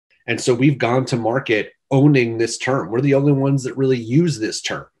And so we've gone to market owning this term. We're the only ones that really use this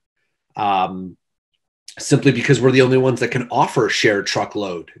term, simply because we're the only ones that can offer shared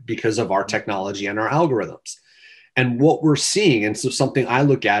truckload because of our technology and our algorithms. And what we're seeing, and so something I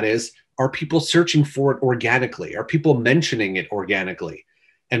look at is, are people searching for it organically? Are people mentioning it organically?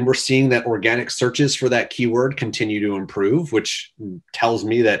 And we're seeing that organic searches for that keyword continue to improve, which tells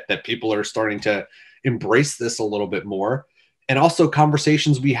me that people are starting to embrace this a little bit more. And also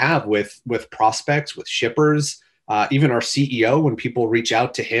conversations we have with prospects, with shippers, even our CEO, when people reach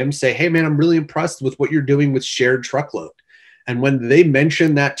out to him, say, hey, man, I'm really impressed with what you're doing with shared truckload. And when they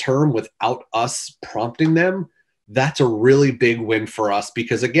mention that term without us prompting them, that's a really big win for us,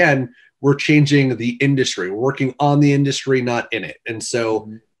 because again, we're changing the industry. We're working on the industry, not in it. And so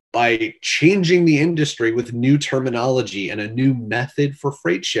by changing the industry with new terminology and a new method for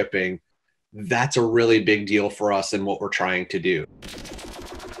freight shipping, that's a really big deal for us and what we're trying to do.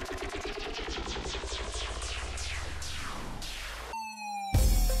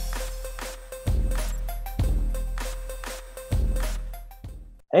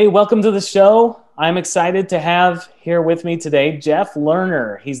 Hey, welcome to the show. I'm excited to have here with me today Jeff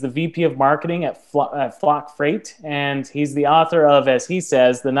Lerner. He's the VP of Marketing at Flock Freight, and he's the author of, as he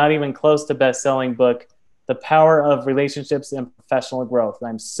says, the not even close to best-selling book, The Power of Relationships and Professional Growth. And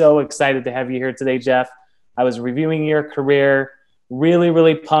I'm so excited to have you here today, Jeff. I was reviewing your career,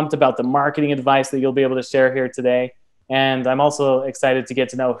 really pumped about the marketing advice that you'll be able to share here today. And I'm also excited to get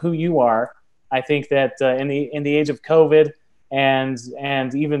to know who you are. I think that in the age of COVID,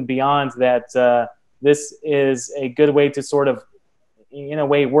 and even beyond that, this is a good way to sort of, in a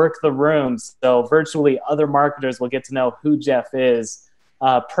way, work the rooms. So virtually other marketers will get to know who Jeff is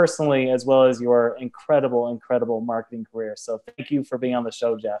personally, as well as your incredible marketing career. So thank you for being on the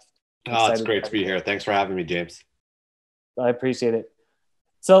show, Jeff. Oh, it's great to be here. Thanks for having me, James. I appreciate it.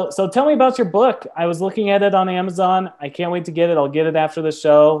 So tell me about your book. I was looking at it on Amazon. I can't wait to get it. I'll get it after the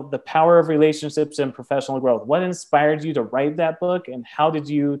show. The Power of Relationships and Professional Growth. What inspired you to write that book, and how did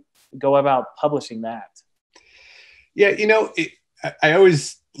you go about publishing that? Yeah, I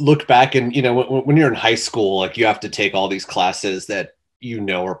always look back and, when you're in high school, like you have to take all these classes that,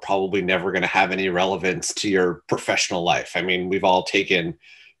 are probably never going to have any relevance to your professional life. I mean, we've all taken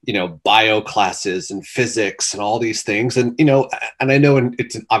bio classes and physics and all these things. And, and I know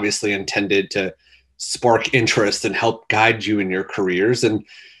it's obviously intended to spark interest and help guide you in your careers. And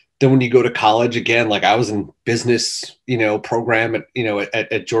then when you go to college, again, like I was in business, program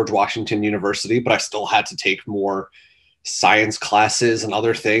at George Washington University, but I still had to take more science classes and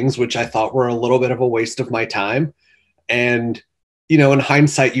other things, which I thought were a little bit of a waste of my time. And, in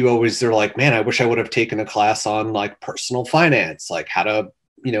hindsight, they're like, man, I wish I would have taken a class on like personal finance, like how to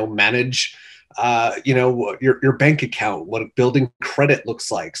manage, your bank account, what building credit looks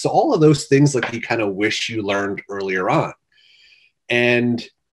like. So all of those things, like you kind of wish you learned earlier on. And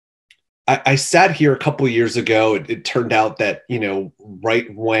I sat here a couple of years ago. It turned out that,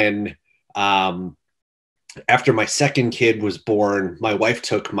 right when, after my second kid was born, my wife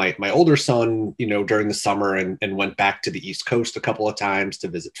took my older son, during the summer and went back to the East Coast a couple of times to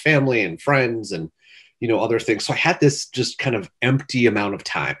visit family and friends and, other things. So I had this just kind of empty amount of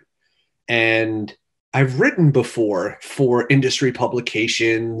time. And I've written before for industry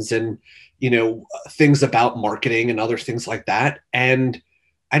publications and, things about marketing and other things like that. And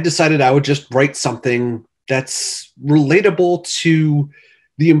I decided I would just write something that's relatable to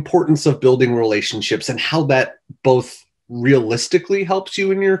the importance of building relationships and how that both realistically helps you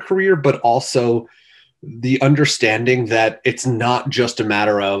in your career, but also the understanding that it's not just a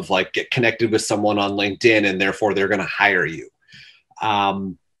matter of like get connected with someone on LinkedIn and therefore they're going to hire you.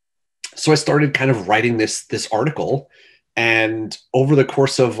 So I started kind of writing this article, and over the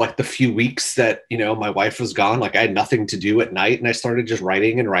course of like the few weeks that, my wife was gone, like I had nothing to do at night, and I started just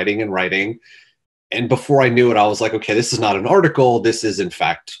writing. And before I knew it, I was like, okay, this is not an article. This is in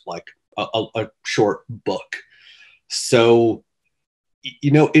fact like a short book. So,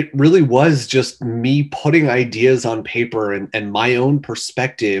 it really was just me putting ideas on paper and my own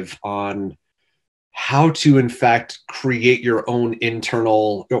perspective on how to, in fact, create your own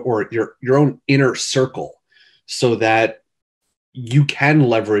internal or your own inner circle so that you can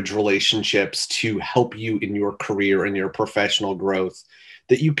leverage relationships to help you in your career and your professional growth,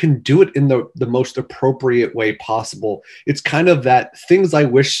 that you can do it in the most appropriate way possible. It's kind of that things I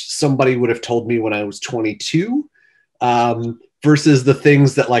wish somebody would have told me when I was 22, versus the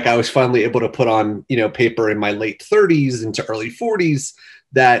things that like I was finally able to put on, paper in my late 30s into early 40s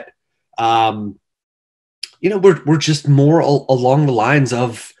that, we're just more along the lines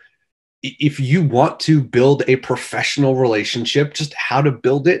of if you want to build a professional relationship, just how to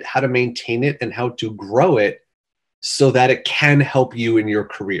build it, how to maintain it, and how to grow it so that it can help you in your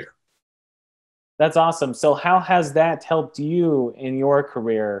career. That's awesome. So how has that helped you in your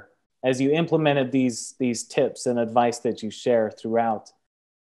career as you implemented these tips and advice that you share throughout?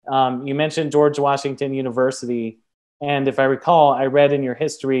 You mentioned George Washington University, and if I recall, I read in your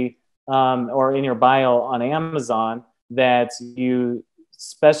history or in your bio on Amazon that you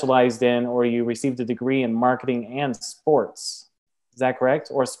specialized in or you received a degree in marketing and sports. Is that correct?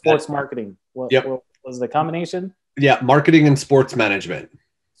 Or sports marketing? What was the combination? Yeah, marketing and sports management.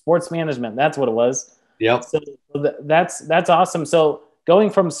 Sports management. That's what it was. Yep. So that's awesome. So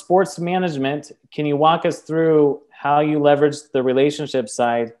going from sports management, can you walk us through how you leveraged the relationship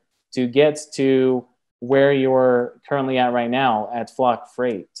side to get to where you're currently at right now at Flock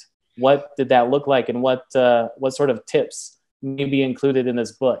Freight? What did that look like, and what sort of tips may be included in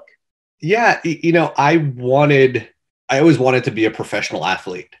this book? Yeah, I always wanted to be a professional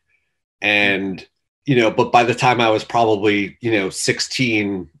athlete, and but by the time I was probably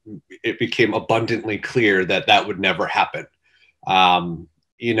 16, it became abundantly clear that that would never happen.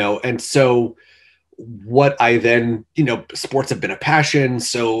 And so what I then, sports have been a passion.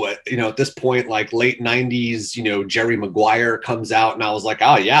 So, at this point, like late 90s, Jerry Maguire comes out and I was like,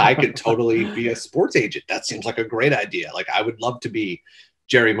 oh yeah, I could totally be a sports agent. That seems like a great idea. Like I would love to be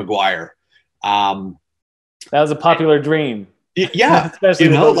Jerry Maguire. That was a popular dream. Yeah. Especially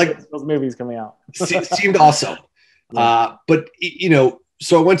with those movies coming out. Seemed awesome. Yeah. But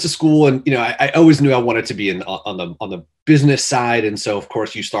so I went to school, and I always knew I wanted to be on the business side, and so of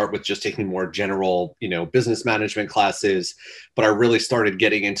course you start with just taking more general business management classes, but I really started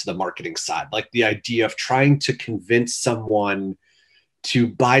getting into the marketing side, like the idea of trying to convince someone to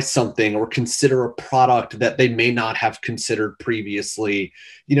buy something or consider a product that they may not have considered previously.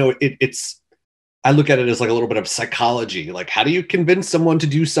 I look at it as like a little bit of psychology. Like, how do you convince someone to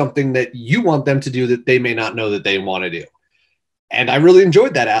do something that you want them to do that they may not know that they want to do? And I really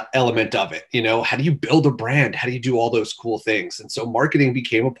enjoyed that element of it. How do you build a brand? How do you do all those cool things? And so marketing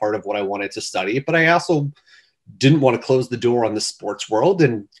became a part of what I wanted to study, but I also didn't want to close the door on the sports world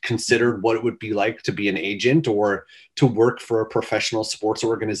and considered what it would be like to be an agent or to work for a professional sports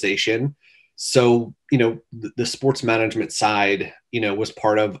organization. So, the sports management side, was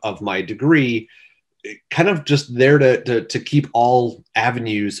part of my degree, kind of just there to keep all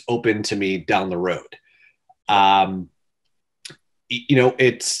avenues open to me down the road.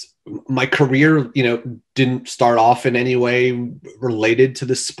 It's my career, didn't start off in any way related to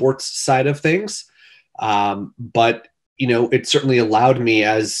the sports side of things. But, it certainly allowed me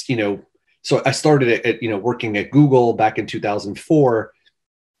as, so I started at working at Google back in 2004,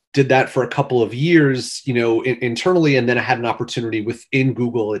 did that for a couple of years, internally. And then I had an opportunity within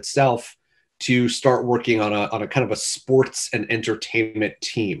Google itself to start working on a kind of a sports and entertainment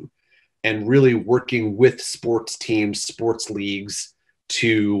team, and really working with sports teams, sports leagues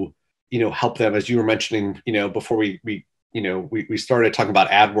to, help them, as you were mentioning, before we started talking about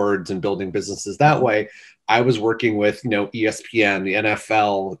AdWords and building businesses that way. I was working with, ESPN, the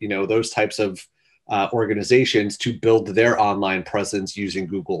NFL, those types of organizations to build their online presence using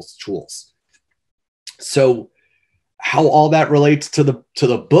Google's tools. So how all that relates to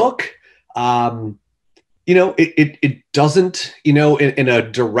the book, it doesn't, in a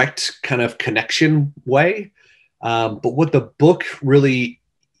direct kind of connection way. But what the book really,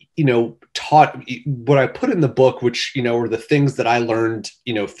 taught, what I put in the book, which, were the things that I learned,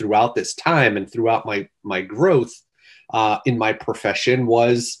 throughout this time and throughout my growth in my profession,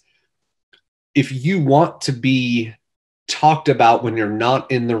 was if you want to be talked about when you're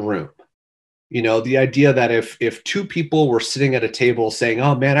not in the room, the idea that if two people were sitting at a table saying,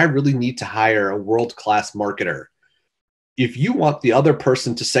 oh man, I really need to hire a world-class marketer, if you want the other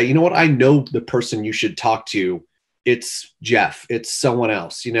person to say, you know what, I know the person you should talk to, it's Jeff, it's someone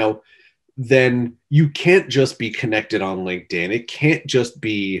else, then you can't just be connected on LinkedIn. It can't just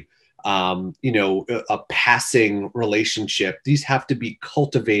be, a passing relationship. These have to be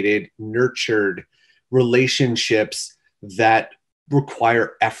cultivated, nurtured relationships that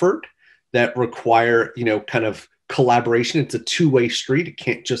require effort, that require, kind of collaboration. It's a two-way street. It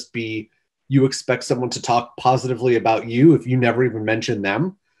can't just be you expect someone to talk positively about you if you never even mention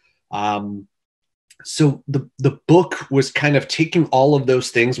them. So the book was kind of taking all of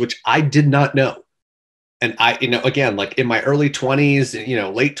those things, which I did not know. And I, again, like in my early 20s,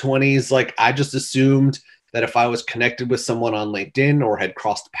 late 20s, like I just assumed that if I was connected with someone on LinkedIn or had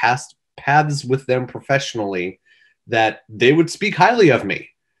crossed paths with them professionally, that they would speak highly of me.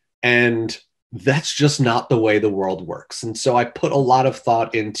 And that's just not the way the world works. And so I put a lot of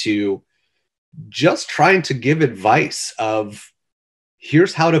thought into, just trying to give advice of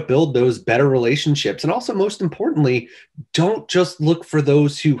here's how to build those better relationships. And also, most importantly, don't just look for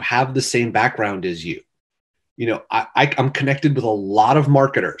those who have the same background as you. I'm connected with a lot of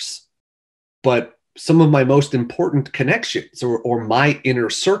marketers, but some of my most important connections or my inner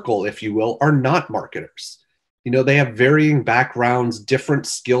circle, if you will, are not marketers. They have varying backgrounds, different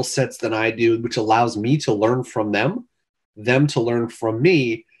skill sets than I do, which allows me to learn from them to learn from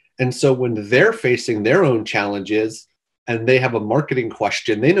me. And so when they're facing their own challenges and they have a marketing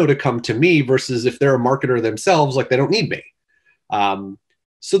question, they know to come to me versus if they're a marketer themselves, like they don't need me.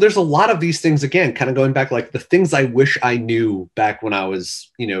 So there's a lot of these things, again, kind of going back, like the things I wish I knew back when I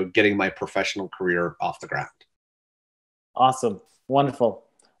was, getting my professional career off the ground. Awesome. Wonderful.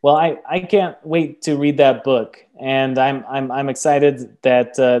 Well, I can't wait to read that book, and I'm excited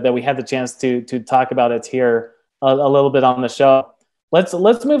that we had the chance to talk about it here a little bit on the show.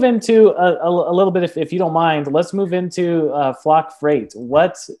 Let's move into a little bit, if you don't mind. Let's move into Flock Freight.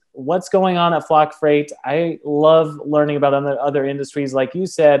 What's going on at Flock Freight? I love learning about other industries. Like you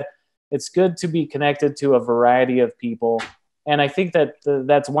said, it's good to be connected to a variety of people, and I think that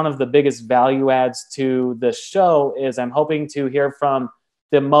that's one of the biggest value adds to the show. Is I'm hoping to hear from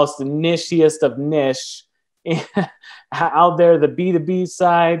the most nichiest of niche out there, the B2B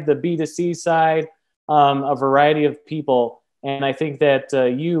side, the B2C side, a variety of people. And I think that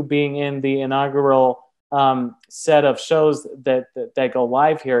you being in the inaugural set of shows that go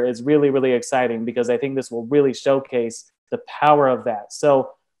live here is really, really exciting, because I think this will really showcase the power of that.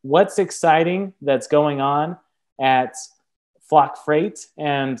 So what's exciting that's going on at Flock Freight,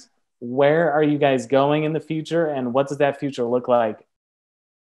 and where are you guys going in the future, and what does that future look like?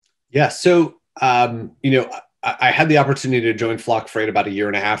 Yeah. So, I had the opportunity to join Flock Freight about a year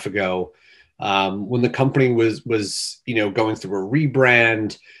and a half ago, when the company was going through a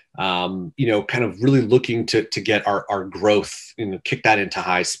rebrand, kind of really looking to get our growth, kick that into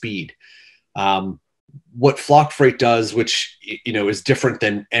high speed. What Flock Freight does, which, is different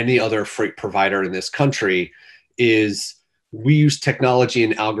than any other freight provider in this country, is we use technology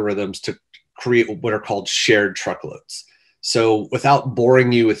and algorithms to create what are called shared truckloads. So without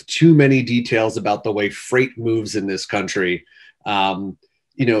boring you with too many details about the way freight moves in this country,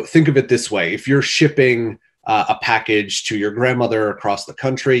 think of it this way. If you're shipping a package to your grandmother across the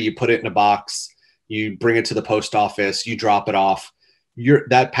country, you put it in a box, you bring it to the post office, you drop it off.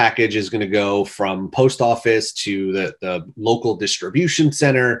 That package is going to go from post office to the local distribution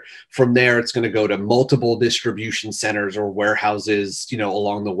center. From there, it's going to go to multiple distribution centers or warehouses,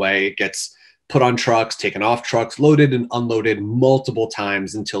 along the way. It gets put on trucks, taken off trucks, loaded and unloaded multiple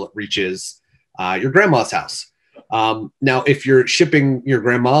times until it reaches your grandma's house. Now, if you're shipping your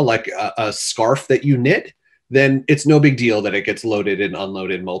grandma like a scarf that you knit, then it's no big deal that it gets loaded and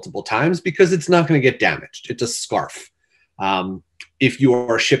unloaded multiple times, because it's not going to get damaged. It's a scarf. If you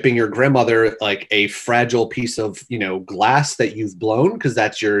are shipping your grandmother like a fragile piece of, glass that you've blown, because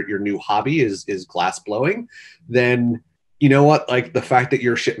that's your new hobby is glass blowing, then you know what, like the fact that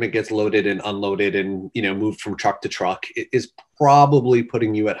your shipment gets loaded and unloaded and, moved from truck to truck is probably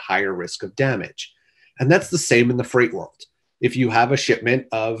putting you at higher risk of damage. And that's the same in the freight world. If you have a shipment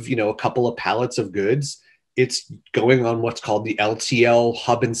of, a couple of pallets of goods, it's going on what's called the LTL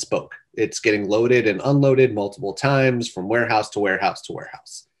hub and spoke. It's getting loaded and unloaded multiple times from warehouse to warehouse to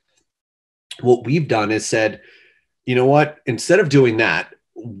warehouse. What we've done is said, you know what, instead of doing that,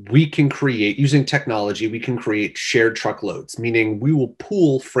 we can create, using technology, we can create shared truckloads, meaning we will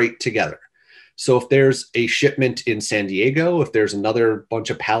pool freight together. So if there's a shipment in San Diego, if there's another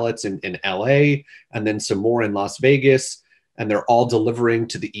bunch of pallets in LA, and then some more in Las Vegas, and they're all delivering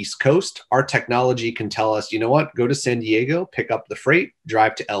to the East Coast, our technology can tell us, you know what, go to San Diego, pick up the freight,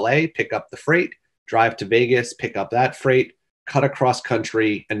 drive to LA, pick up the freight, drive to Vegas, pick up that freight, cut across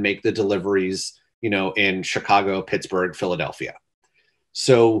country, and make the deliveries, in Chicago, Pittsburgh, Philadelphia.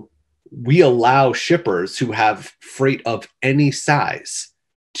 So we allow shippers who have freight of any size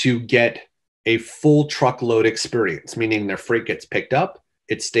to get a full truckload experience, meaning their freight gets picked up,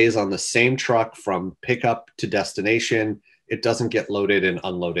 it stays on the same truck from pickup to destination. It doesn't get loaded and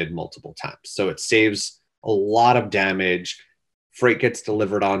unloaded multiple times. So it saves a lot of damage. Freight gets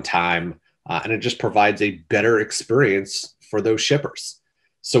delivered on time, and it just provides a better experience for those shippers.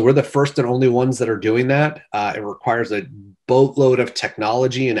 So we're the first and only ones that are doing that. It requires a boatload of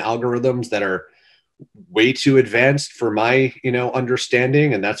technology and algorithms that are way too advanced for my,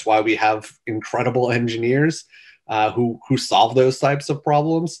 understanding. And that's why we have incredible engineers who solve those types of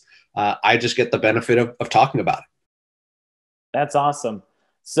problems. I just get the benefit of talking about it. That's awesome.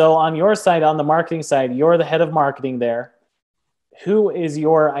 So on your side, on the marketing side, you're the head of marketing there. who is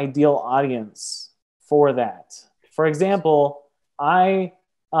your ideal audience for that? For example, I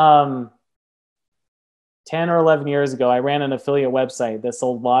 10 or 11 years ago, I ran an affiliate website that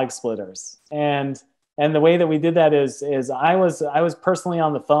sold log splitters. And the way that we did that is I was personally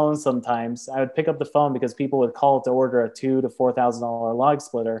on the phone sometimes. I would pick up the phone because people would call to order a $2,000 to $4,000 log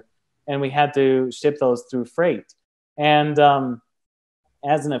splitter, and we had to ship those through freight. And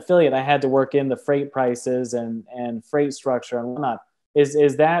as an affiliate, I had to work in the freight prices and freight structure and whatnot.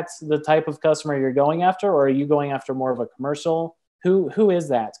 Is that the type of customer you're going after, or are you going after more of a commercial? Who is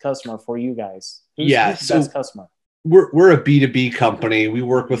that customer for you guys? Who's the best customer? We're a B2B company. We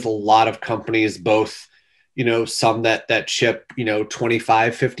work with a lot of companies, both, some that ship,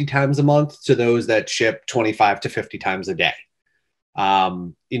 25, 50 times a month, to those that ship 25 to 50 times a day.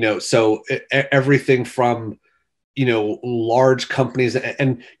 So everything from, large companies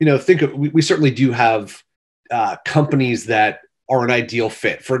and, we certainly do have companies that are an ideal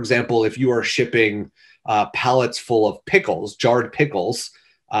fit. For example, if you are shipping pallets full of pickles, jarred pickles,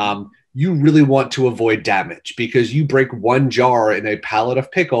 you really want to avoid damage, because you break one jar in a pallet of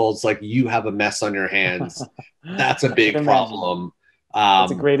pickles, like, you have a mess on your hands. That's a big problem.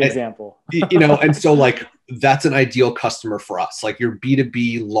 That's a great example. And so, like, that's an ideal customer for us. Like, your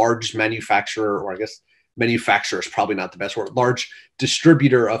B2B large manufacturer, or I guess manufacturer is probably not the best word, large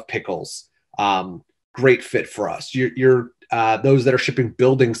distributor of pickles. Great fit for us. You're those that are shipping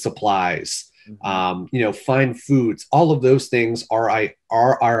building supplies, fine foods, all of those things are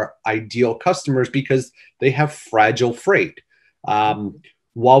our ideal customers, because they have fragile freight.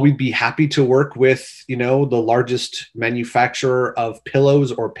 While we'd be happy to work with, the largest manufacturer of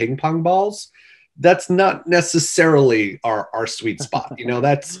pillows or ping pong balls, that's not necessarily our sweet spot.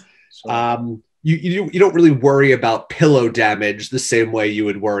 That's sure. You don't really worry about pillow damage the same way you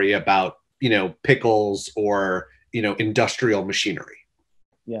would worry about, pickles or, industrial machinery.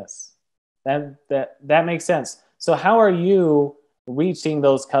 Yes. That makes sense. So how are you reaching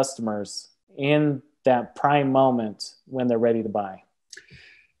those customers in that prime moment when they're ready to buy?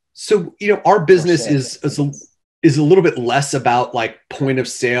 So, our business is a little bit less about, like, point of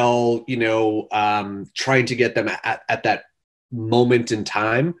sale, trying to get them at that moment in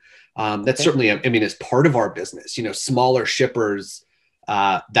time. That's certainly, is part of our business. Smaller shippers,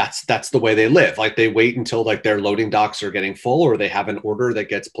 that's the way they live. Like, they wait until, like, their loading docks are getting full, or they have an order that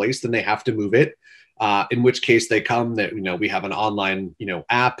gets placed and they have to move it. In which case they come, that, we have an online,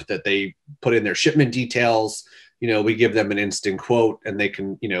 app that they put in their shipment details. We give them an instant quote, and they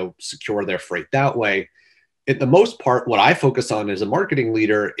can, secure their freight that way. At the most part, what I focus on as a marketing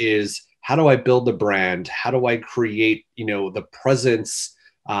leader is, how do I build the brand? How do I create, the presence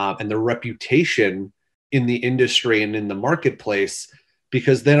and the reputation in the industry and in the marketplace?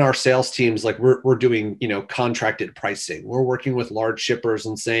 Because then our sales teams, like, we're doing, contracted pricing. We're working with large shippers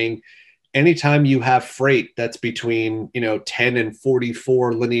and saying, anytime you have freight that's between, 10 and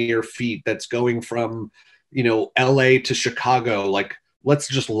 44 linear feet, that's going from, LA to Chicago, like, let's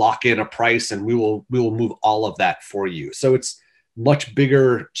just lock in a price and we will move all of that for you. So it's much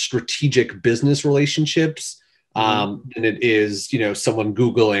bigger strategic business relationships than it is, someone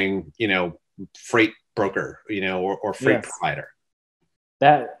Googling, freight broker, or freight provider.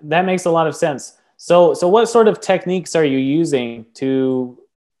 That makes a lot of sense. So what sort of techniques are you using to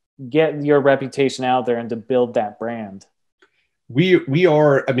get your reputation out there and to build that brand? We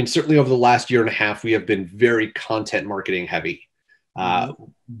are, certainly over the last year and a half, we have been very content marketing heavy.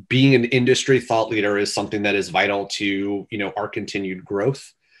 Being an industry thought leader is something that is vital to, our continued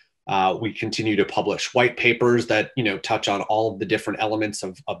growth. We continue to publish white papers that, touch on all of the different elements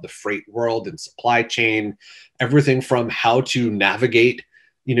of the freight world and supply chain, everything from how to navigate,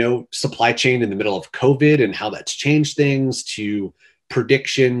 supply chain in the middle of COVID and how that's changed things, to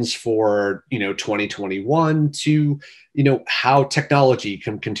predictions for, 2021, to, how technology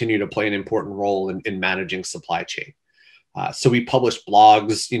can continue to play an important role in managing supply chain. So we publish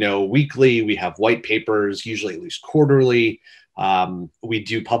blogs, weekly. We have white papers, usually at least quarterly. We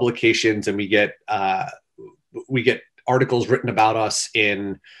do publications, and we get articles written about us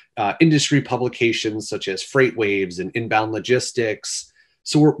in industry publications such as Freight Waves and Inbound Logistics.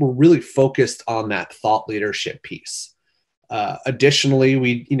 So we're really focused on that thought leadership piece. Additionally,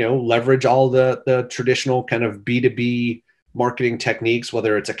 we leverage all the traditional kind of B2B marketing techniques,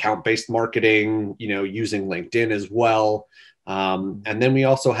 whether it's account-based marketing, using LinkedIn as well. And then we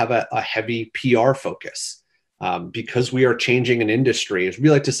also have a heavy PR focus because we are changing an industry. As we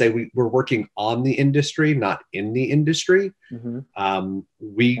like to say, we're working on the industry, not in the industry.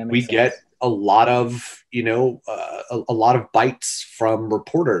 We get a lot of, a lot of bites from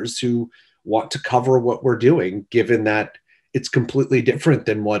reporters who want to cover what we're doing, given that it's completely different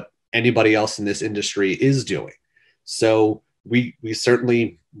than what anybody else in this industry is doing. So we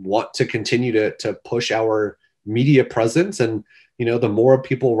certainly want to continue to push our media presence, and the more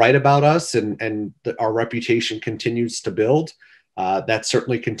people write about us and our reputation continues to build, that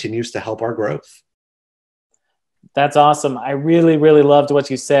certainly continues to help our growth. That's awesome. I really, really loved what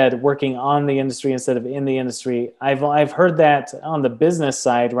you said, working on the industry instead of in the industry. I've heard that on the business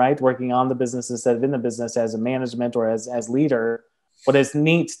side, right? Working on the business instead of in the business as a management or as leader. But it's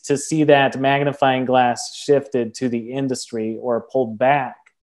neat to see that magnifying glass shifted to the industry or pulled back,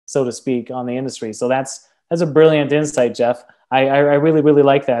 so to speak, on the industry. So that's a brilliant insight, Jeff. I really, really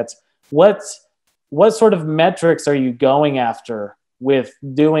like that. What sort of metrics are you going after with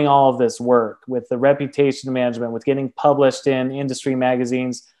doing all of this work, with the reputation management, with getting published in industry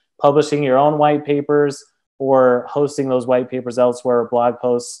magazines, publishing your own white papers, or hosting those white papers elsewhere, blog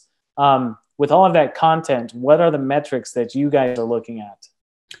posts? With all of that content, what are the metrics that you guys are looking at?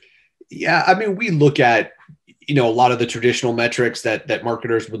 Yeah, I mean, we look at, a lot of the traditional metrics that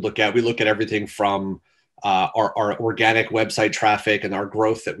marketers would look at. We look at everything from our organic website traffic and our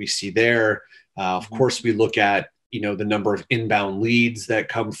growth that we see there. Of course, we look at, the number of inbound leads that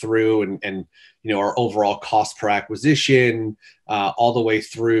come through and our overall cost per acquisition, all the way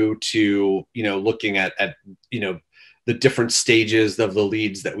through to, looking at the different stages of the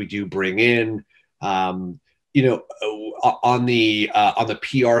leads that we do bring in. On the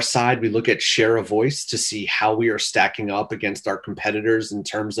PR side, we look at share of voice to see how we are stacking up against our competitors in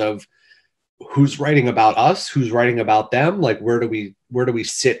terms of who's writing about us, who's writing about them, like where do we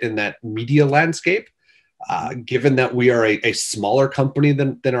sit in that media landscape. Given that we are a smaller company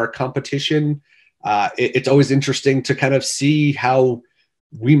than our competition, it's always interesting to kind of see how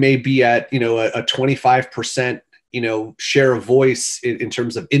we may be at a 25% share of voice in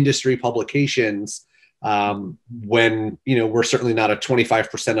terms of industry publications, when we're certainly not a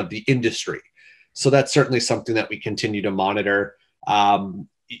 25% of the industry. So that's certainly something that we continue to monitor.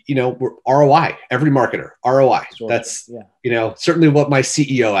 We're ROI, every marketer, ROI. Sure. That's, certainly what my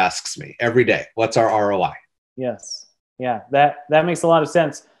CEO asks me every day. What's our ROI? Yes. Yeah. That makes a lot of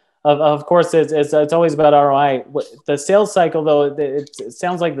sense. Of course, it's always about ROI. The sales cycle, though, it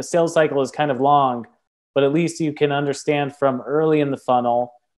sounds like the sales cycle is kind of long, but at least you can understand from early in the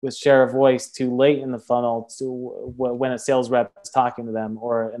funnel with share of voice to late in the funnel to when a sales rep is talking to them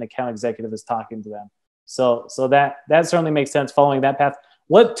or an account executive is talking to them. So that certainly makes sense following that path.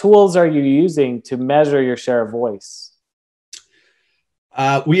 What tools are you using to measure your share of voice?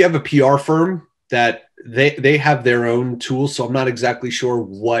 We have a PR firm that they have their own tools. So I'm not exactly sure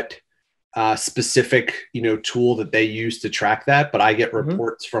what specific, tool that they use to track that, but I get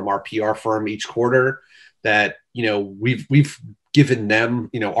reports from our PR firm each quarter that, we've given them,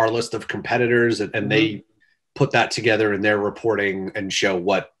 our list of competitors and they put that together in their reporting and show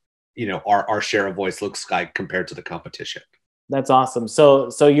what, our share of voice looks like compared to the competition. That's awesome. So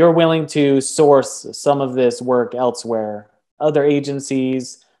you're willing to source some of this work elsewhere, other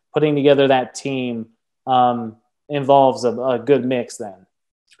agencies, putting together that team involves a good mix then.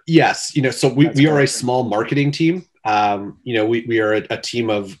 Yes. So we are a small marketing team. We are a team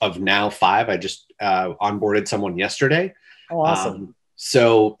of now 5. I just onboarded someone yesterday. Oh, awesome.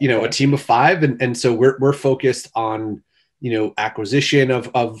 A team of 5. And so we're focused on, acquisition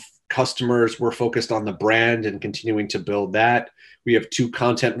of customers. We're focused on the brand and continuing to build that. We have 2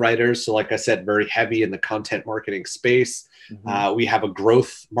 content writers. So like I said, very heavy in the content marketing space. We have a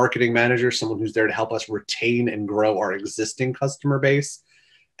growth marketing manager, someone who's there to help us retain and grow our existing customer base.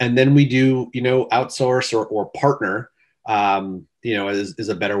 And then we do, outsource or partner, is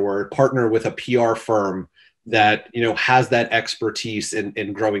a better word, partner with a PR firm that, has that expertise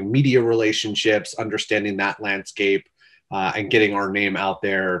in growing media relationships, understanding that landscape, and getting our name out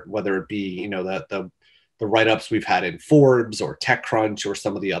there, whether it be, the write-ups we've had in Forbes or TechCrunch or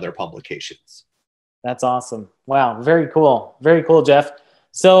some of the other publications. That's awesome. Wow. Very cool. Very cool, Jeff.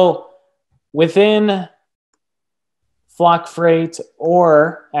 So within Flock Freight,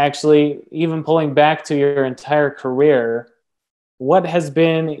 or actually even pulling back to your entire career, what has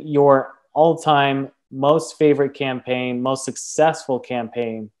been your all-time most favorite campaign, most successful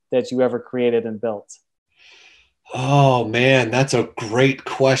campaign that you ever created and built? Oh man, that's a great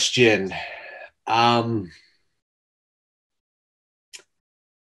question. I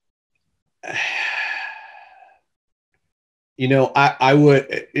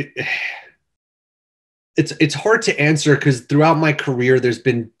would. It's hard to answer because throughout my career, there's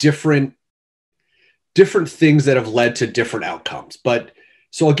been different things that have led to different outcomes. But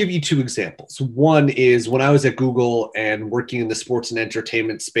so I'll give you 2 examples. One is when I was at Google and working in the sports and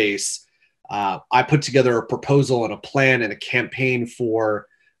entertainment space. I put together a proposal and a plan and a campaign for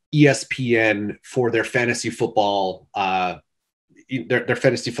ESPN for their fantasy football, their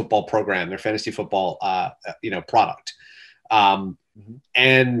fantasy football program, their fantasy football, product.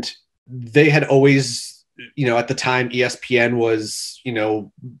 And they had always, at the time, ESPN was,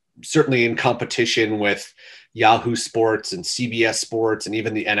 certainly in competition with Yahoo Sports and CBS Sports and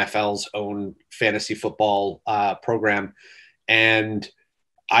even the NFL's own fantasy football program. And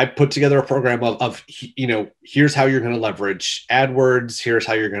I put together a program of here's how you're going to leverage AdWords. Here's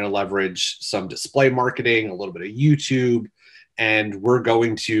how you're going to leverage some display marketing, a little bit of YouTube, and we're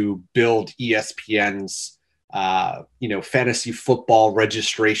going to build ESPN's, fantasy football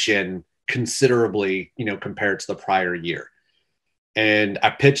registration considerably, compared to the prior year. And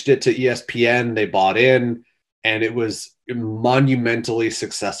I pitched it to ESPN. They bought in, and it was monumentally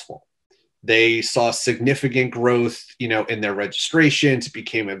successful. They saw significant growth, in their registrations. It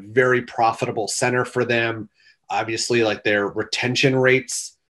became a very profitable center for them. Obviously, like their retention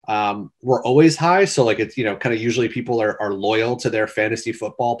rates were always high. So like it's, kind of usually people are loyal to their fantasy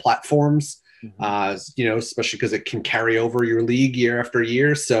football platforms, especially because it can carry over your league year after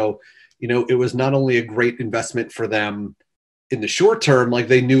year. So, it was not only a great investment for them in the short term, like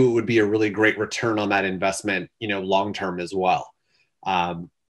they knew it would be a really great return on that investment, long term as well.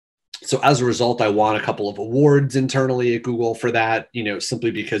 So as a result, I won a couple of awards internally at Google for that,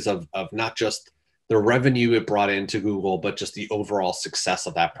 simply because of not just the revenue it brought into Google, but just the overall success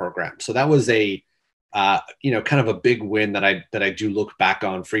of that program. So that was a, kind of a big win that I do look back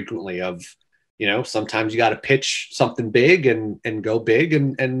on frequently of, sometimes you got to pitch something big and go big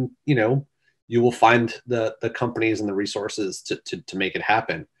and, you will find the companies and the resources to make it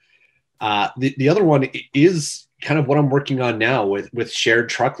happen. The other one is kind of what I'm working on now with shared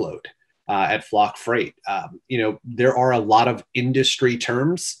truckload at Flock Freight. There are a lot of industry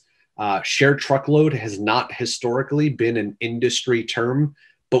terms. Shared truckload has not historically been an industry term,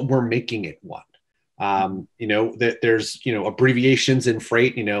 but we're making it one. That there's, abbreviations in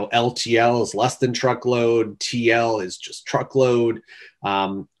freight, LTL is less than truckload, TL is just truckload.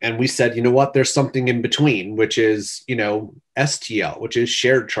 And we said, what, there's something in between, which is, STL, which is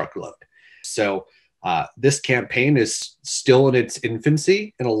shared truckload. So this campaign is still in its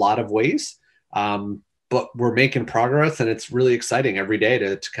infancy in a lot of ways, but we're making progress, and it's really exciting every day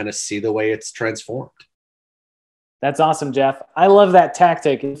to kind of see the way it's transformed. That's awesome, Jeff. I love that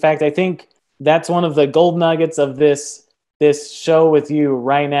tactic. In fact, I think that's one of the gold nuggets of this show with you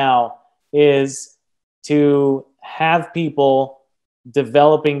right now is to have people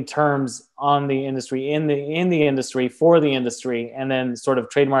developing terms on the industry, in the industry, for the industry, and then sort of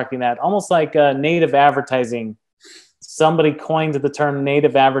trademarking that, almost like native advertising. Somebody coined the term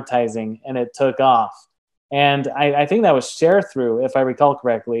native advertising, and it took off. And I think that was Share-Through, if I recall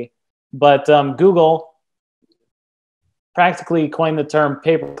correctly. But Google practically coined the term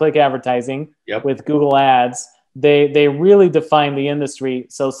pay-per-click advertising. Yep. With Google Ads. They really define the industry.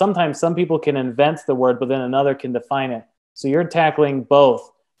 So sometimes some people can invent the word, but then another can define it. So you're tackling both,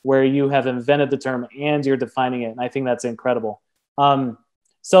 where you have invented the term and you're defining it. And I think that's incredible.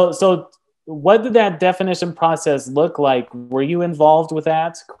 So what did that definition process look like? Were you involved with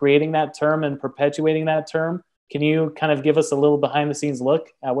that, creating that term and perpetuating that term? Can you kind of give us a little behind the scenes look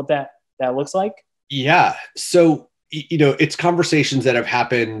at what that looks like? Yeah. So, it's conversations that have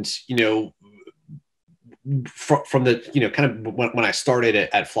happened, from the, kind of when I started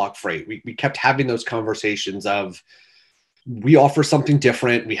at Flock Freight, we kept having those conversations of, we offer something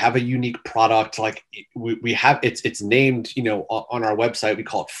different. We have a unique product. Like we have, it's named, on our website, we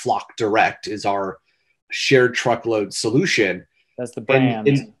call it Flock Direct, is our shared truckload solution. That's the brand,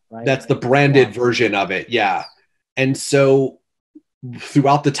 and right? That's the branded version of it. Yeah. And so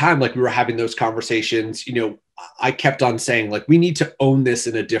throughout the time, like we were having those conversations, I kept on saying, like, we need to own this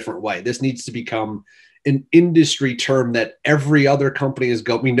in a different way. This needs to become an industry term that every other company is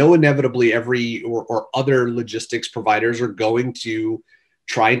going. We know inevitably or other logistics providers are going to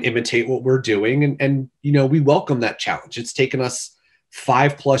try and imitate what we're doing. And we welcome that challenge. It's taken us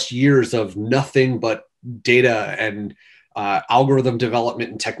 5+ years of nothing but data and algorithm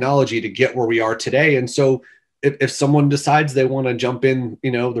development and technology to get where we are today. And so if someone decides they want to jump in,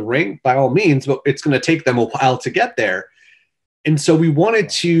 the ring, by all means, but it's going to take them a while to get there. And so we wanted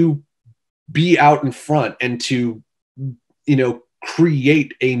to be out in front and to,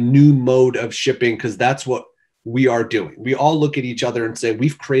 create a new mode of shipping, because that's what we are doing. We all look at each other and say,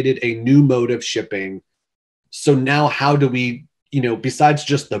 we've created a new mode of shipping. So now how do we, besides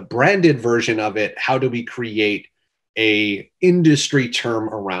just the branded version of it, how do we create a industry term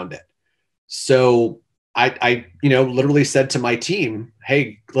around it? So I literally said to my team,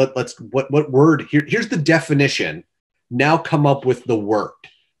 hey, let's what word here's the definition. Now come up with the word,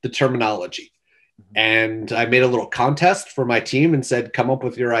 the terminology. And I made a little contest for my team and said, come up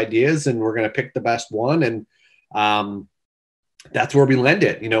with your ideas and we're going to pick the best one. And that's where we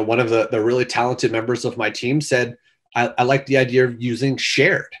landed. One of the really talented members of my team said, I like the idea of using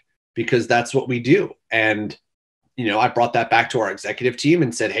shared because that's what we do. And, I brought that back to our executive team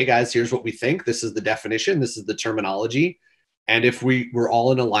and said, hey guys, here's what we think. This is the definition. This is the terminology. And if we're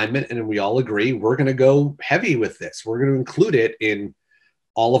all in alignment and we all agree, we're going to go heavy with this. We're going to include it in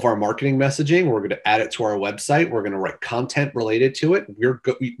all of our marketing messaging. We're going to add it to our website. We're going to write content related to it.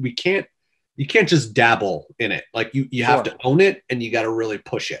 You can't just dabble in it. Like you have to own it and you got to really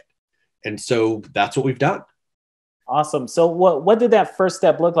push it. And so that's what we've done. Awesome. So what did that first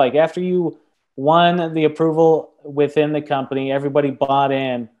step look like after you won the approval within the company? Everybody bought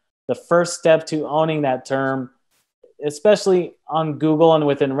in. The first step to owning that term, especially on Google and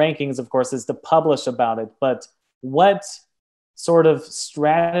within rankings, of course, is to publish about it. But what sort of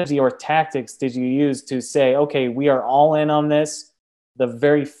strategy or tactics did you use to say, okay, we are all in on this? The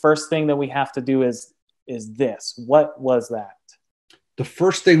very first thing that we have to do is this. What was that? The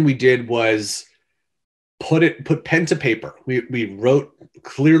first thing we did was put pen to paper. We wrote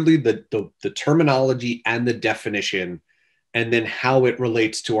clearly the terminology and the definition, and then how it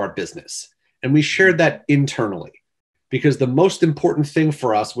relates to our business. And we shared that internally because the most important thing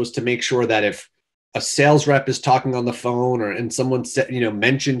for us was to make sure that if a sales rep is talking on the phone and someone said,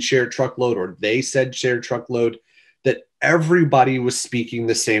 mentioned shared truckload or they said shared truckload, that everybody was speaking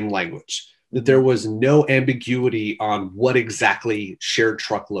the same language, that there was no ambiguity on what exactly shared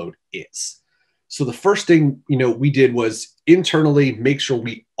truckload is. So the first thing, we did was internally make sure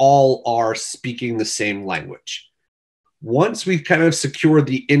we all are speaking the same language. Once we've kind of secured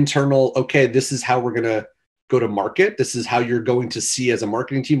the internal, okay, this is how we're going to go to market. This is how you're going to see as a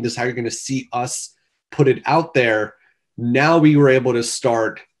marketing team. This is how you're going to see us put it out there. Now we were able to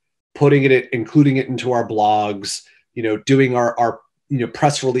start putting it, including it into our blogs, doing our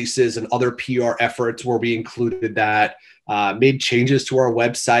press releases and other PR efforts where we included that, made changes to our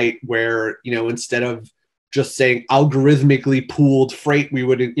website where, instead of just saying algorithmically pooled freight, we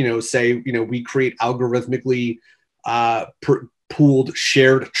would, say, we create algorithmically pooled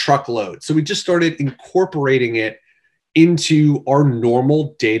shared truckload. So we just started incorporating it into our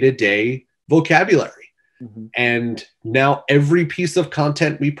normal day-to-day vocabulary. Mm-hmm. And now every piece of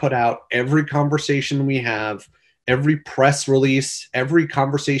content we put out, every conversation we have, every press release, every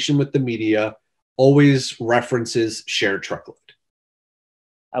conversation with the media always references shared truckload.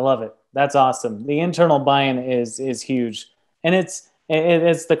 I love it. That's awesome. The internal buy-in is huge. And it's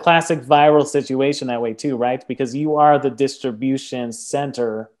the classic viral situation that way too, right? Because you are the distribution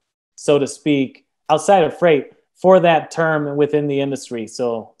center, so to speak, outside of freight for that term within the industry.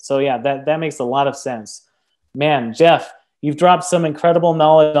 So yeah, that makes a lot of sense. Man, Jeff, you've dropped some incredible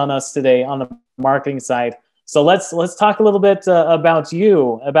knowledge on us today on the marketing side. So let's talk a little bit about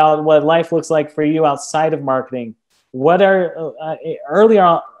you, about what life looks like for you outside of marketing. What are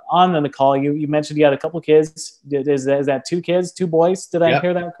earlier on in the call, you mentioned you had a couple kids. Is that 2 kids, 2 boys? Did I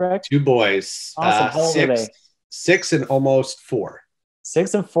hear that correct? 2 boys. Awesome. How old are they? 6 and almost 4.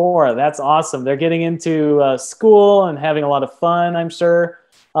 6 and 4. That's awesome. They're getting into school and having a lot of fun, I'm sure.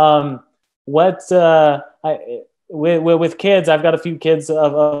 With kids, I've got a few kids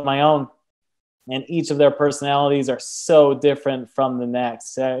of my own, and each of their personalities are so different from the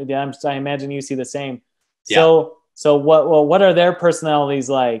next. I imagine you see the same. Yeah. So what are their personalities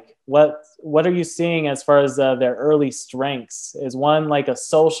like? What are you seeing as far as their early strengths? Is one like a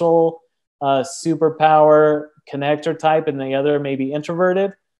social superpower connector type, and the other maybe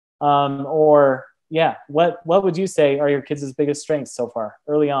introverted? What would you say are your kids' biggest strengths so far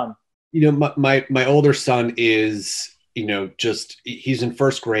early on? My older son is, he's in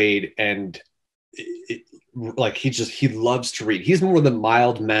first grade, and he loves to read. He's more the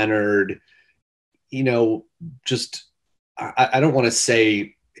mild-mannered, I don't want to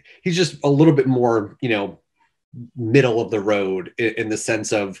say, he's just a little bit more, middle of the road in the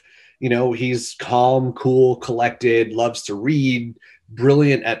sense of, he's calm, cool, collected, loves to read,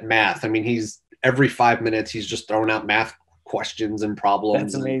 brilliant at math. I mean, every 5 minutes, he's just throwing out math questions and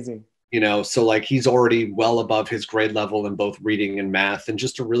problems. That's amazing. So like he's already well above his grade level in both reading and math, and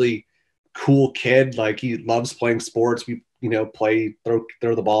just a really cool kid. Like he loves playing sports. We,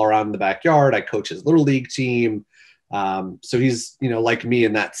 throw the ball around in the backyard. I coach his little league team. So he's, like me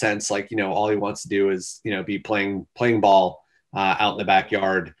in that sense, like, all he wants to do is, be playing ball out in the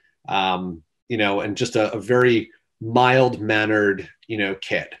backyard, and just a very mild mannered,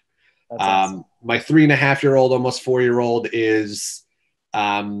 kid. my 3.5-year-old, almost 4-year-old is,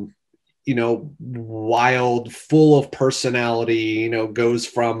 wild, full of personality, goes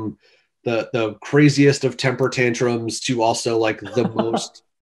from the craziest of temper tantrums to also like the most,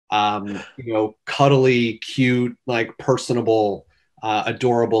 cuddly, cute, like personable,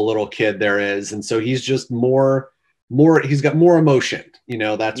 adorable little kid there is. And so he's just he's got more emotion,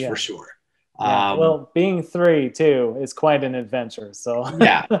 that's for sure. Yeah. Well, being 3 too is quite an adventure. So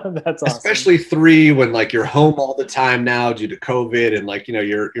yeah, that's awesome. Especially 3 when like you're home all the time now due to COVID, and like,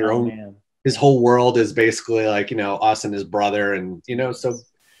 your own, man. His whole world is basically like, us and his brother, and, so,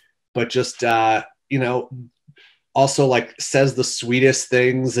 but just, also like says the sweetest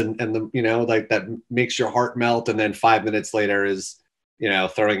things, and the, like that makes your heart melt. And then 5 minutes later is,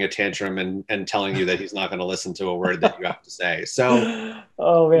 throwing a tantrum and telling you that he's not going to listen to a word that you have to say. So,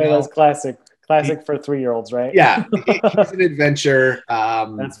 oh man, that's classic for 3-year-olds, right? Yeah, he's an adventure.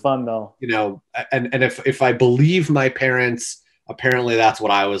 That's fun though. And if I believe my parents, apparently that's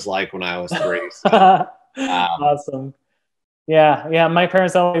what I was like when I was 3. So, awesome. Yeah. My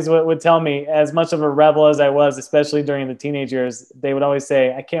parents always would tell me, as much of a rebel as I was, especially during the teenage years, they would always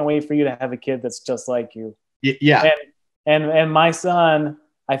say, "I can't wait for you to have a kid that's just like you." Yeah. And my son,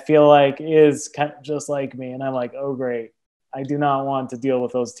 I feel like, is kind of just like me, and I'm like, oh great. I do not want to deal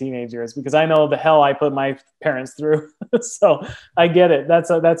with those teenagers because I know the hell I put my parents through. So I get it.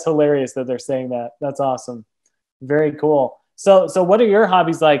 That's hilarious that they're saying that. That's awesome. Very cool. So what are your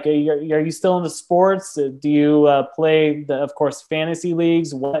hobbies like? Are you still into sports? Do you play of course, fantasy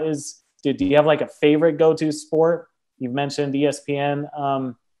leagues? Do you have like a favorite go-to sport? You've mentioned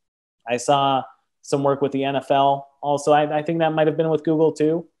ESPN. I saw some work with the NFL. Also, I think that might've been with Google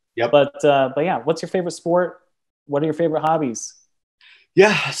too. Yep. But yeah, what's your favorite sport? What are your favorite hobbies?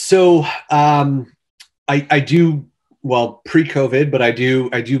 Yeah. So I do, well, pre-COVID, but I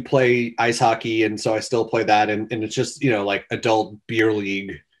do play ice hockey. And so I still play that. And it's just, like adult beer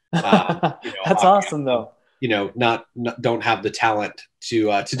league. That's awesome though. Not don't have the talent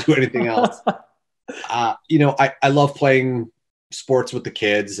to do anything else. I love playing sports with the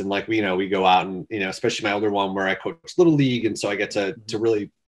kids, and like, we go out and, especially my older one where I coach little league. And so I get to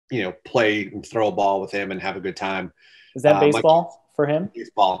really, play and throw a ball with him and have a good time. Is that baseball for him?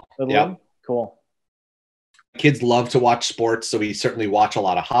 Baseball. Yeah. Cool. Kids love to watch sports. So we certainly watch a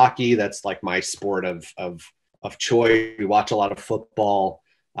lot of hockey. That's like my sport of choice. We watch a lot of football.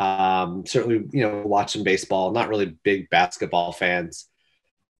 Certainly, watch some baseball, not really big basketball fans.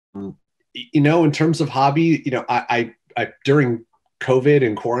 In terms of hobby, I during COVID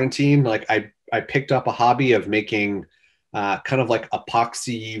and quarantine, like I picked up a hobby of making kind of like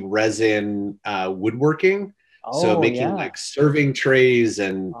epoxy resin woodworking. So making like serving trays,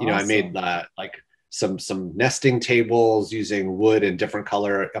 and awesome. I made like some nesting tables using wood and different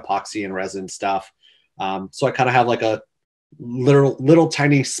color epoxy and resin stuff. So I kind of have like a little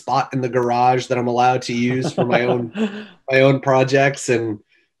tiny spot in the garage that I'm allowed to use for my own projects, and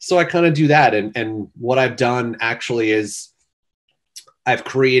so I kind of do that. And what I've done actually is I've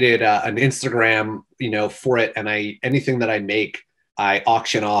created an Instagram, for it. And anything that I make, I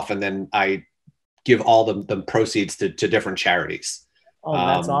auction off, and then I give all the proceeds to different charities. Oh,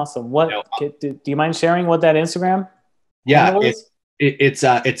 that's awesome. What, do you mind sharing what that Instagram? Yeah,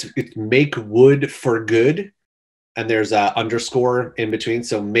 it's Make Wood for Good. And there's a underscore in between.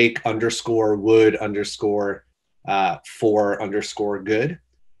 So make _wood _for _good.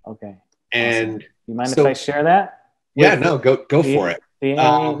 Okay. And awesome. You mind if I share that? Yeah, no, go for it.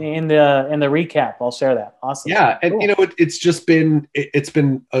 In the recap, I'll share that. Awesome. Yeah, and cool. It's just been it's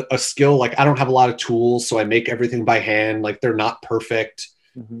been a skill. Like, I don't have a lot of tools, so I make everything by hand. Like, they're not perfect,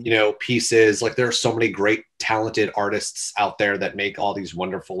 pieces. Like, there are so many great, talented artists out there that make all these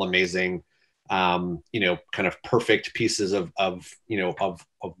wonderful, amazing, kind of perfect pieces of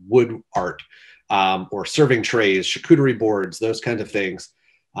wood art, or serving trays, charcuterie boards, those kinds of things.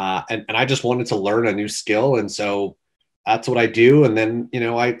 And I just wanted to learn a new skill. And so that's what I do. And then,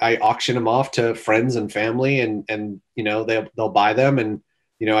 I auction them off to friends and family, and they'll buy them. And,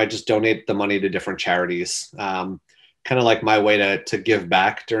 I just donate the money to different charities. Kind of like my way to give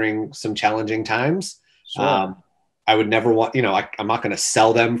back during some challenging times. Sure. I would never want, I'm not going to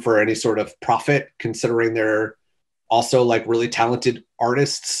sell them for any sort of profit, considering they're also like really talented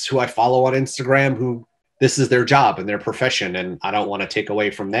artists who I follow on Instagram, who this is their job and their profession, and I don't want to take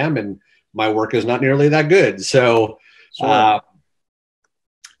away from them. And my work is not nearly that good. So, sure.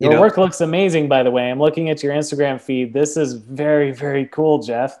 Your work looks amazing, by the way. I'm looking at your Instagram feed. This is very, very cool,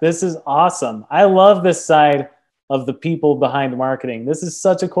 Jeff. This is awesome. I love this side of the people behind marketing. This is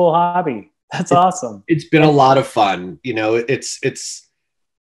such a cool hobby. That's awesome. It's been a lot of fun. It's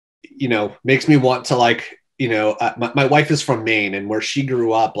makes me want to like, my wife is from Maine, and where she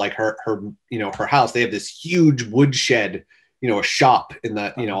grew up, like her house, they have this huge woodshed, a shop in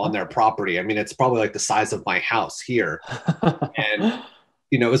the, on their property. I mean, it's probably like the size of my house here. And,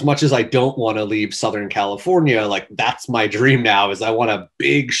 as much as I don't want to leave Southern California, like that's my dream now, is I want a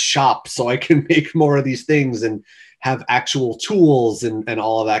big shop so I can make more of these things and have actual tools and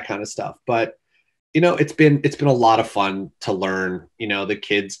all of that kind of stuff. But it's been a lot of fun to learn. The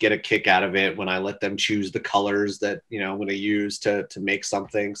kids get a kick out of it when I let them choose the colors that, I'm going to use to make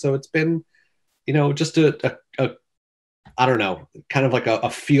something. So it's been, just a I don't know, kind of like a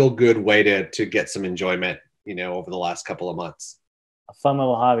feel good way to get some enjoyment, over the last couple of months. A fun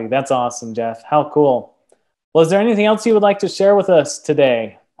little hobby. That's awesome, Jeff. How cool. Well, is there anything else you would like to share with us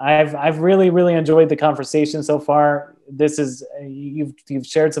today? I've really, really enjoyed the conversation so far. This is, you've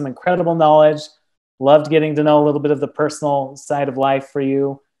shared some incredible knowledge. Loved getting to know a little bit of the personal side of life for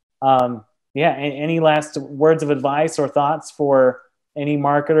you. Any last words of advice or thoughts for any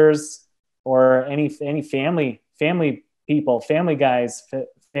marketers or any family people, family guys,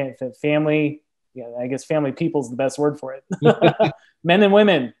 family? Yeah, I guess family people is the best word for it. Men and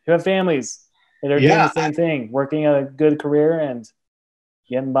women who have families that are doing the same thing, working a good career and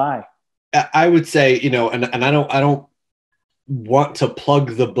getting by. I would say, and I don't want to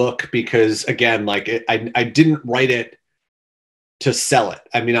plug the book because, again, like I didn't write it to sell it.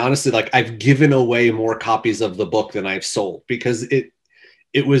 I mean, honestly, like I've given away more copies of the book than I've sold, because it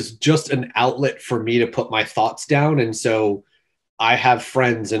was just an outlet for me to put my thoughts down. And so I have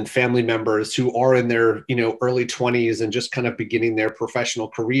friends and family members who are in their, early 20s and just kind of beginning their professional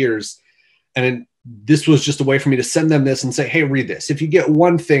careers. And this was just a way for me to send them this and say, hey, read this. If you get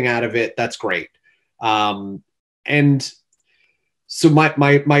one thing out of it, that's great. And so my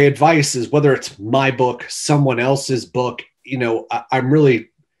advice is, whether it's my book, someone else's book,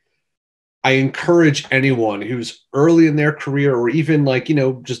 I encourage anyone who's early in their career, or even like,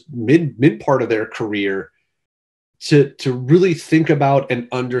 just mid part of their career, to really think about and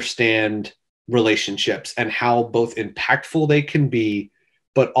understand relationships and how both impactful they can be,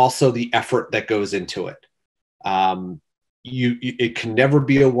 but also the effort that goes into it. It can never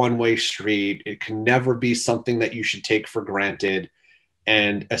be a one-way street. It can never be something that you should take for granted.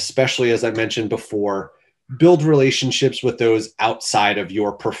 And especially, as I mentioned before, build relationships with those outside of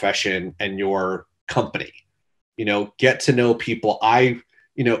your profession and your company. Get to know people. I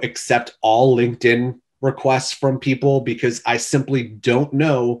accept all LinkedIn requests from people, because I simply don't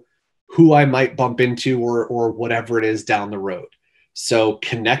know who I might bump into or whatever it is down the road. So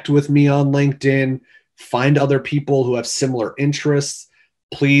connect with me on LinkedIn, find other people who have similar interests.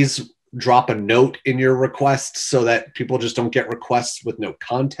 Please drop a note in your request so that people just don't get requests with no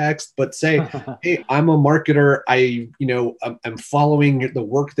context, but say, hey, I'm a marketer. I'm following the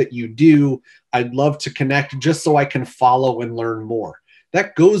work that you do. I'd love to connect just so I can follow and learn more.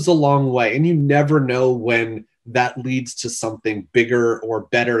 That goes a long way. And you never know when that leads to something bigger or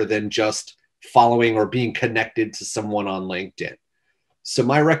better than just following or being connected to someone on LinkedIn. So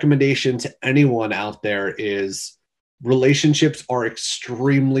my recommendation to anyone out there is, relationships are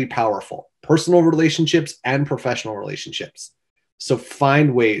extremely powerful, personal relationships and professional relationships. So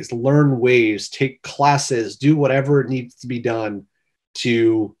find ways, learn ways, take classes, do whatever needs to be done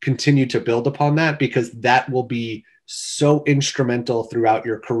to continue to build upon that, because that will be so instrumental throughout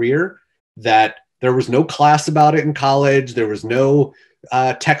your career. That there was no class about it in college. There was no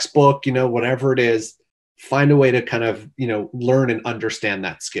textbook, whatever it is. Find a way to kind of, learn and understand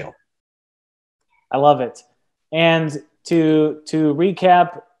that skill. I love it. And to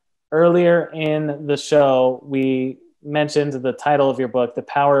recap, earlier in the show, we mentioned the title of your book, The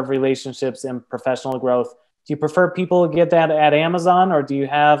Power of Relationships and Professional Growth. Do you prefer people get that at Amazon, or do you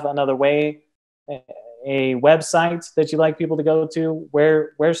have another way, a website that you like people to go to?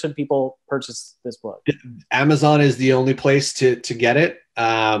 Where should people purchase this book? Amazon is the only place to get it.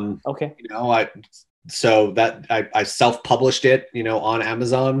 Okay. So that I self-published it, on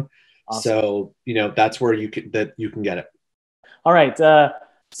Amazon. Awesome. So, that's where you can get it. All right.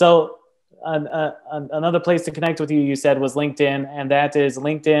 So another place to connect with you said, was LinkedIn, and that is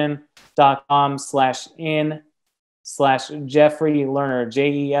linkedin.com/Jeffrey Lerner,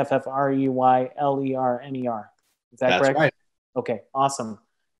 JEFFREYLERNER. Is that correct? That's right. Okay. Awesome.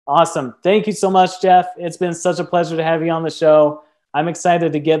 Thank you so much, Jeff. It's been such a pleasure to have you on the show. I'm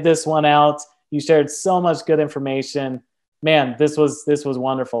excited to get this one out. You shared so much good information. Man, this was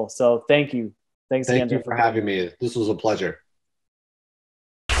wonderful. So thank you. Thanks again, Jeff, for having me. This was a pleasure.